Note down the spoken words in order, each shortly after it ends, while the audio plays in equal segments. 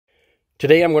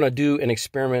Today I'm going to do an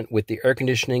experiment with the air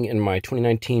conditioning in my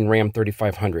 2019 Ram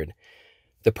 3500.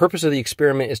 The purpose of the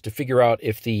experiment is to figure out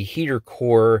if the heater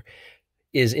core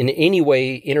is in any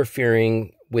way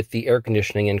interfering with the air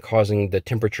conditioning and causing the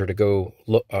temperature to go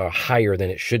higher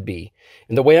than it should be.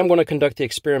 And the way I'm going to conduct the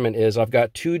experiment is I've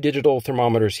got two digital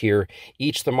thermometers here.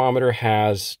 Each thermometer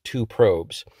has two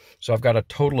probes. So I've got a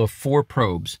total of 4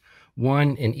 probes,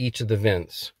 one in each of the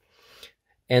vents.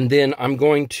 And then I'm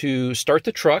going to start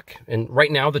the truck. And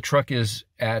right now the truck is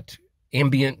at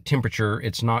ambient temperature.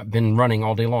 It's not been running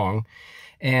all day long.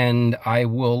 And I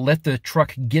will let the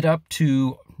truck get up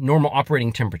to normal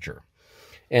operating temperature.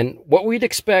 And what we'd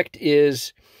expect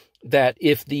is that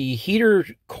if the heater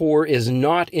core is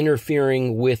not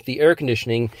interfering with the air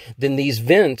conditioning, then these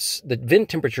vents, the vent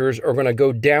temperatures are going to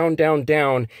go down, down,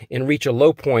 down and reach a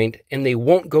low point, and they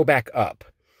won't go back up.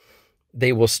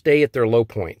 They will stay at their low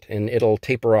point and it'll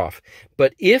taper off.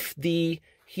 But if the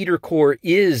heater core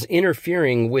is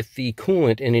interfering with the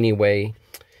coolant in any way,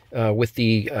 with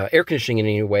the air conditioning in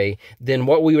any way, then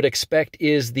what we would expect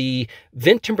is the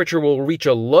vent temperature will reach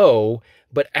a low,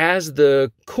 but as the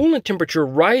coolant temperature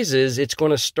rises, it's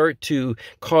going to start to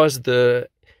cause the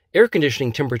air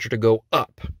conditioning temperature to go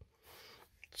up.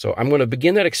 So I'm going to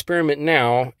begin that experiment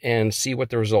now and see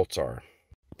what the results are.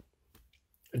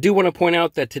 I do want to point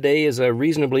out that today is a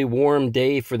reasonably warm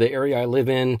day for the area I live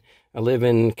in. I live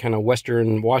in kind of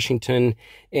western Washington,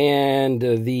 and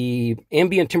the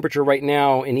ambient temperature right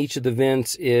now in each of the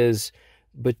vents is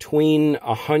between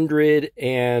 100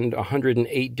 and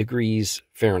 108 degrees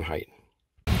Fahrenheit.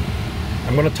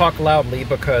 I'm going to talk loudly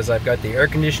because I've got the air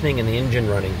conditioning and the engine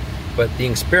running, but the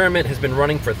experiment has been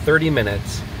running for 30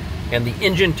 minutes, and the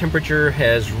engine temperature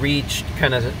has reached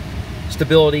kind of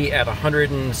stability at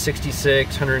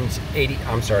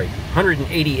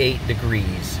 188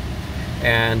 degrees.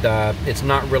 And it's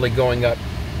not really going up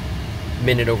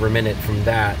minute over minute from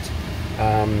that.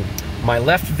 My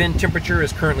left vent temperature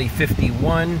is currently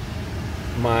 51.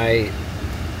 My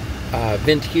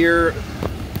vent here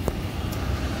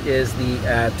is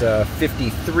at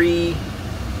 53.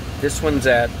 This one's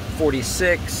at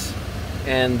 46,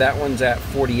 and that one's at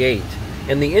 48.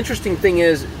 And the interesting thing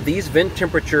is these vent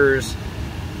temperatures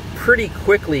pretty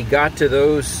quickly got to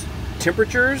those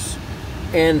temperatures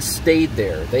and stayed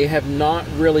there. They have not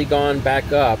really gone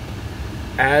back up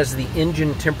as the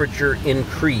engine temperature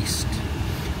increased.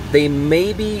 They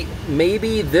maybe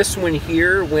this one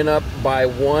here went up by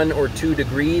 1 or 2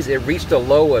 degrees. It reached a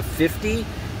low of 50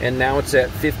 and now it's at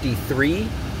 53.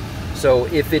 So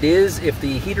if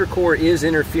the heater core is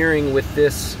interfering with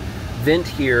this vent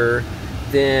here,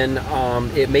 then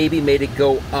it maybe made it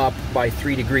go up by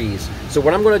 3 degrees. So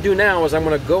what I'm going to do now is I'm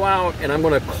going to go out and I'm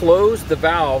going to close the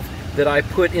valve that I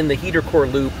put in the heater core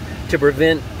loop to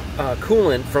prevent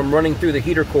coolant from running through the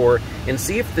heater core and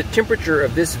see if the temperature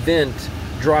of this vent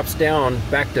drops down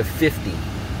back to 50.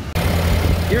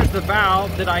 Here's the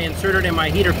valve that I inserted in my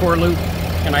heater core loop,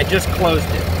 and I just closed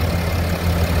it.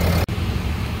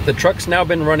 The truck's now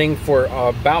been running for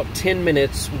about 10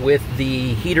 minutes with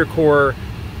the heater core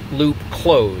loop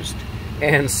closed,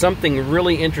 and something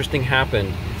really interesting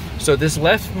happened. So this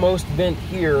leftmost vent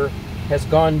here has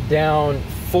gone down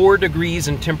 4 degrees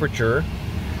in temperature.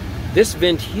 This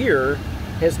vent here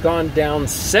has gone down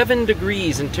 7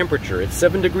 degrees in temperature. It's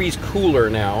 7 degrees cooler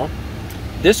now.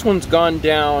 This one's gone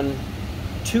down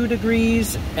 2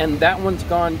 degrees, and that one's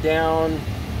gone down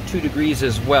 2 degrees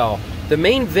as well. The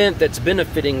main vent that's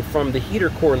benefiting from the heater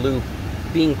core loop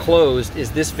being closed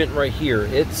is this vent right here.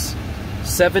 It's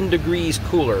 7 degrees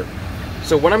cooler.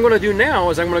 So what I'm going to do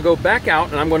now is I'm going to go back out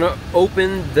and I'm going to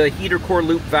open the heater core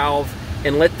loop valve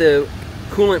and let the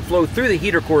coolant flow through the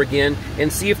heater core again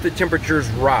and see if the temperatures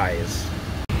rise.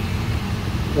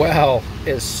 Well,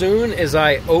 as soon as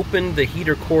I opened the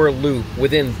heater core loop,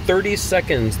 within 30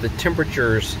 seconds the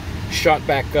temperatures shot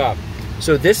back up.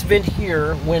 So this vent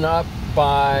here went up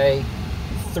by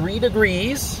 3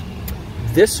 degrees.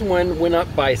 This one went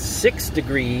up by 6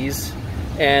 degrees.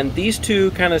 And these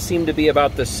two kind of seem to be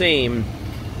about the same,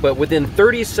 but within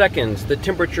 30 seconds, the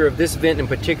temperature of this vent in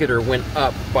particular went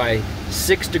up by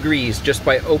 6 degrees just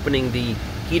by opening the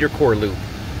heater core loop.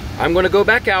 I'm going to go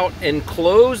back out and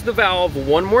close the valve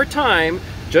one more time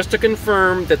just to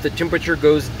confirm that the temperature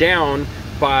goes down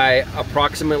by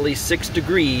approximately 6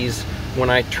 degrees when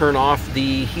I turn off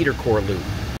the heater core loop.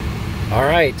 All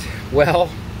right, well,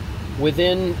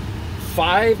 within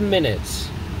 5 minutes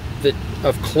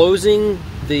of closing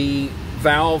the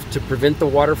valve to prevent the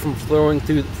water from flowing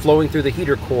through the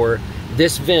heater core,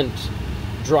 this vent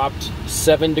dropped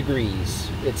 7 degrees.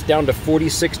 It's down to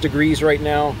 46 degrees right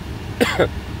now.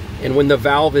 And when the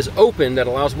valve is open that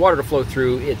allows water to flow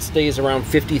through, it stays around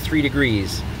 53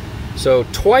 degrees. So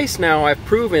twice now I've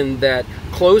proven that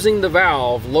closing the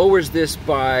valve lowers this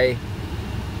by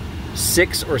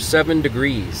 6 or 7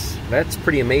 degrees. That's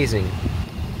pretty amazing.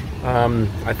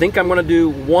 I think I'm going to do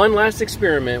one last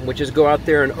experiment, which is go out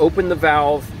there and open the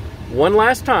valve one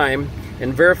last time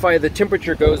and verify the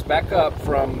temperature goes back up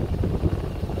from,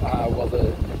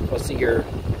 let's see here,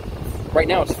 right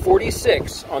now it's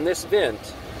 46 on this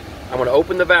vent. I'm going to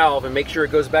open the valve and make sure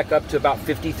it goes back up to about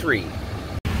 53.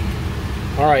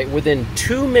 All right, within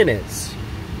 2 minutes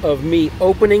of me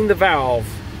opening the valve,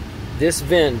 this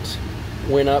vent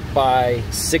went up by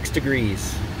 6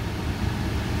 degrees.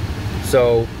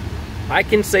 So I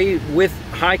can say with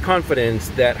high confidence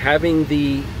that having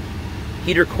the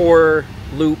heater core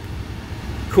loop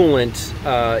coolant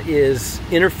is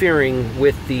interfering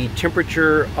with the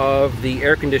temperature of the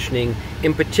air conditioning.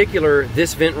 In particular,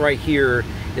 this vent right here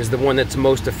is the one that's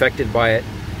most affected by it.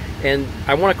 And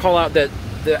I want to call out that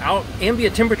the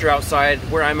ambient temperature outside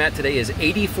where I'm at today is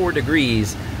 84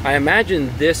 degrees. I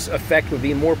imagine this effect would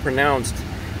be more pronounced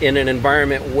in an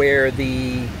environment where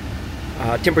the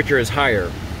temperature is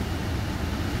higher.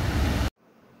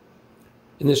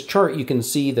 In this chart, you can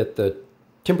see that the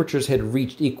temperatures had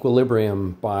reached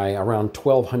equilibrium by around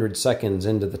 1200 seconds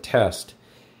into the test.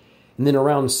 And then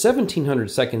around 1700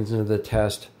 seconds into the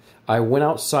test, I went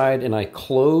outside and I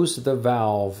closed the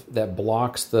valve that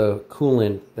blocks the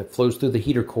coolant that flows through the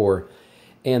heater core,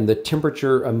 and the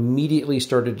temperature immediately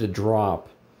started to drop.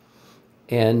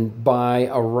 And by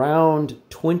around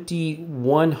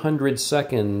 2100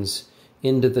 seconds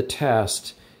into the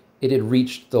test, it had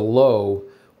reached the low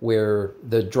where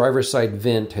the driver's side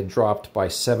vent had dropped by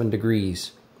 7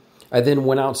 degrees. I then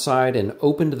went outside and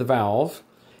opened the valve,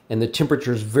 and the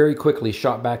temperatures very quickly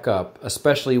shot back up,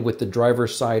 especially with the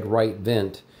driver's side right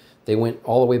vent. They went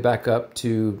all the way back up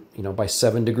to, by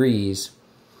 7 degrees.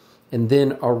 And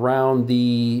then around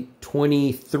the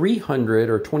 2300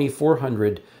 or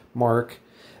 2400 mark,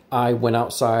 I went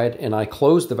outside and I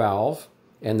closed the valve,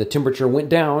 and the temperature went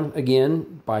down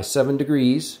again by 7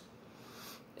 degrees.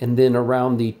 And then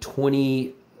around the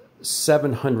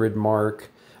 2700 mark,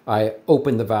 I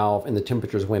opened the valve and the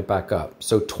temperatures went back up.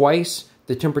 So twice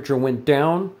the temperature went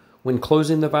down when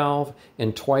closing the valve,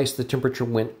 and twice the temperature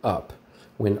went up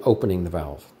when opening the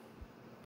valve.